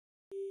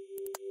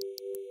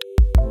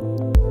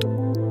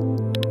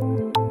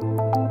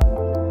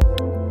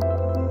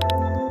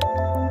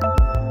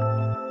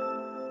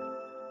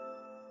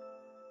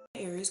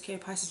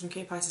Pisces from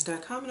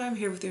KPisces.com, and I'm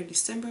here with your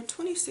December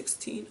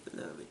 2016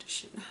 Love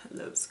Edition,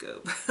 Love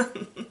Scope.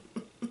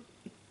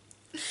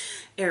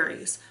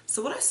 Aries.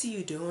 So what I see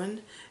you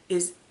doing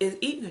is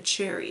eating a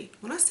cherry.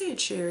 When I say a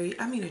cherry,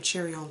 I mean a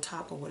cherry on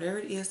top of whatever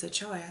it is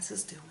that your ass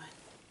is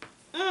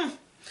doing.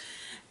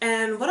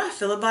 And what I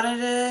feel about it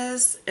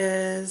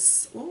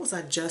is, what was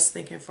I just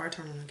thinking before I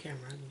turned on the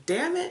camera?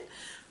 Damn it.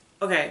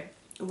 Okay,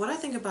 what I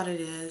think about it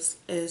is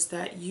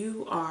that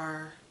you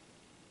are,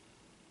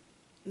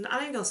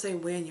 I ain't gonna say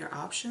weighing your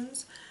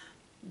options,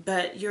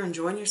 but you're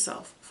enjoying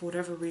yourself for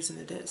whatever reason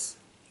it is.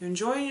 You're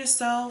enjoying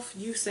yourself,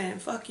 you saying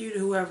fuck you to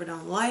whoever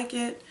don't like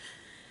it.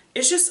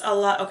 It's just a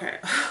lot. Okay.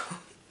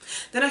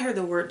 Then I hear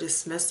the word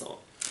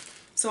dismissal.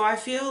 So I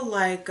feel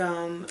like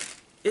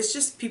it's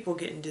just people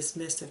getting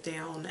dismissed if they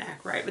don't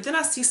act right. But then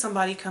I see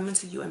somebody coming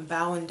to you and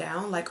bowing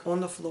down, like on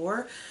the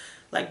floor,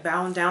 like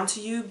bowing down to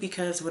you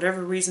because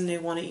whatever reason they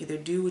want to either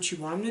do what you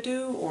want them to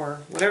do or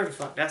whatever the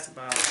fuck that's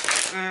about.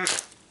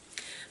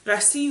 But I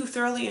see you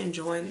thoroughly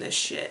enjoying this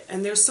shit.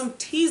 And there's some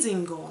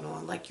teasing going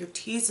on, like you're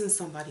teasing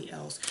somebody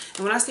else.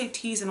 And when I say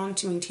tease, I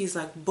don't mean tease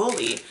like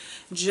bully.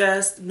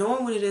 Just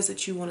knowing what it is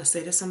that you want to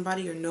say to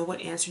somebody or know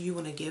what answer you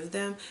want to give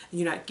them.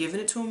 And you're not giving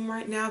it to them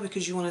right now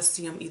because you want to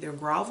see them either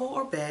grovel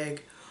or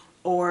beg.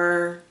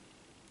 Or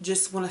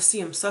just want to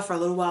see them suffer a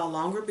little while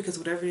longer because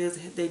whatever it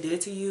is they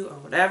did to you or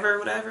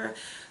whatever,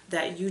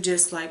 that you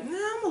just like, nah,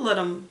 I'm gonna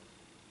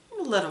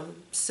let them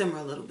simmer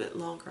a little bit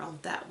longer on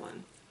that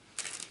one.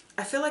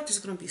 I feel like there's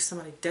going to be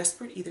somebody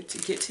desperate either to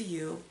get to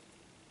you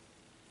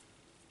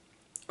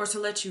or to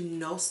let you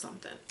know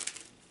something.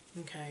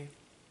 Okay.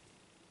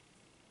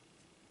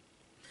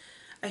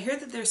 I hear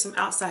that there's some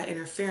outside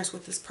interference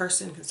with this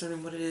person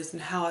concerning what it is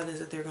and how it is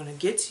that they're going to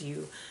get to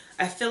you.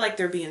 I feel like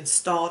they're being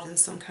stalled in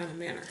some kind of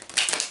manner.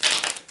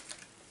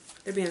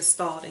 They're being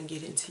stalled and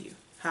get into you,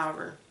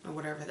 however or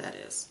whatever that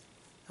is.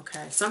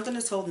 Okay. Something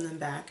is holding them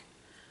back.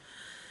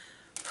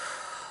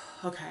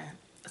 Okay.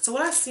 So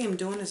what I see him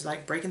doing is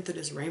like breaking through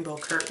this rainbow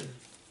curtain.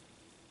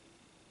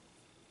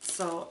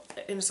 So,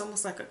 and it's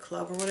almost like a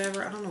club or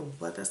whatever. I don't know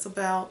what that's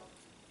about.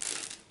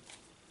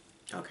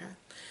 Okay.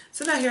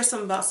 So now here's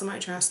something about somebody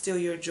trying to steal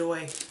your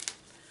joy.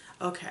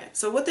 Okay.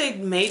 So what they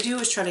may do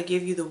is try to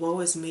give you the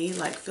woe is me,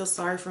 like feel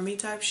sorry for me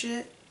type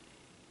shit.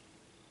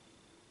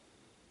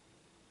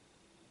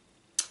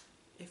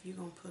 If you're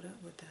going to put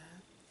up with that,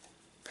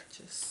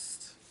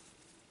 just,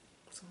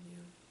 it's on you.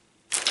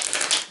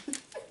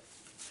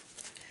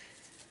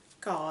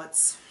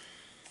 Cards.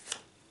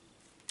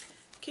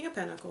 King of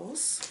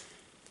Pentacles.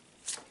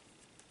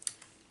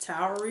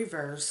 Tower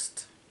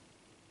reversed.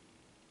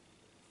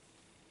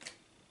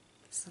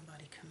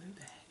 Somebody coming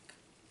back.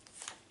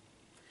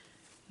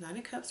 Nine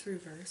of Cups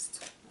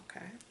reversed.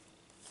 Okay.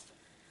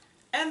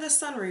 And the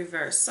Sun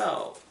reversed.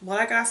 So,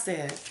 like I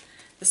said,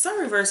 the Sun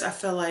reversed, I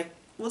feel like,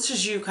 well, this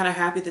is you kind of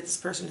happy that this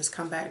person has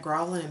come back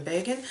groveling and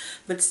begging.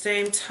 But at the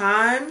same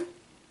time,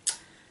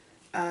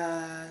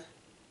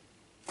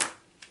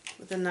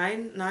 with the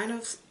nine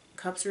of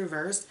Cups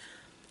reversed,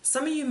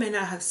 some of you may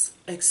not have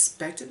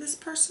expected this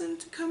person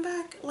to come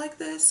back like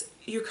this.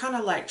 You're kind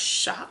of like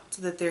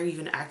shocked that they're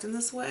even acting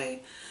this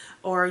way.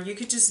 Or you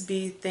could just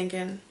be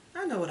thinking,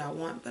 I know what I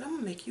want, but I'm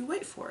going to make you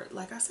wait for it,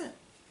 like I said.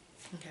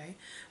 Okay.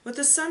 With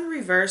the Sun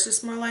reversed,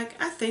 it's more like,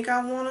 I think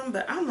I want them,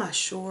 but I'm not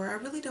sure. I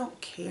really don't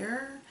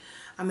care.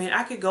 I mean,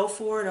 I could go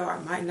for it or I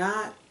might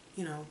not.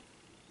 You know,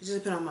 it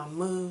just depends on my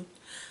mood.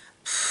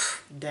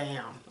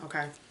 Damn.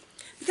 Okay.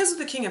 Because of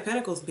the King of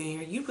Pentacles being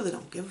here, you really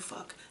don't give a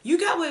fuck. You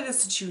got what it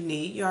is that you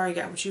need. You already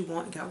got what you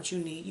want, got what you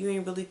need. You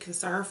ain't really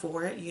concerned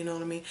for it, you know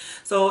what I mean?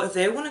 So if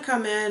they want to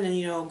come in and,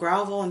 you know,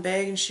 grovel and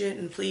beg and shit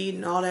and plead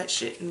and all that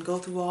shit and go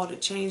through all the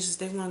changes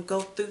they want to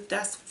go through,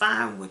 that's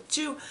fine with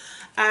you.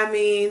 I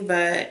mean,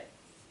 but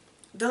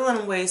don't let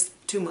them waste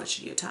too much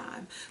of your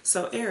time.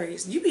 So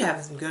Aries, you be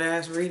having some good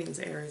ass readings,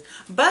 Aries.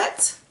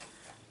 But,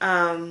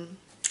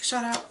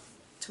 shout out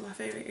to my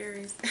favorite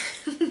Aries.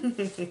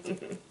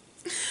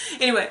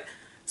 Anyway.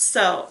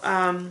 So,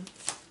 I'm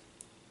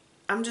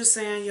just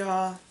saying,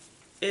 y'all,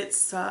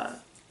 it's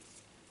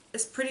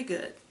pretty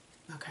good.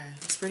 Okay,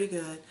 it's pretty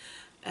good.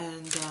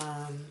 And,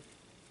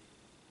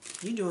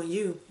 you doing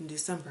you in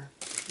December.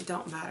 It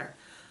don't matter.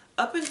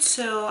 Up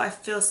until, I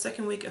feel,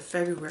 second week of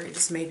February,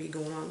 this may be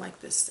going on like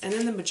this. And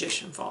then the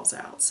Magician falls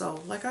out.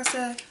 So, like I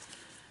said,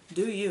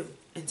 do you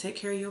and take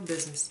care of your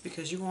business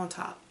because you on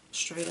top,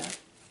 straight up.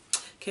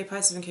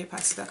 KPisces and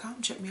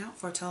KPisces.com. Check me out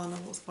for a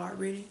telenovela spot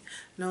reading.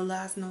 No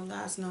lies, no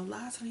lies, no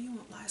lies. Honey, you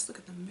want lies? Look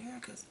at the mirror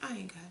because I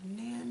ain't got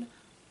none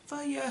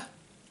for ya.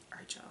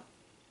 Alright, y'all.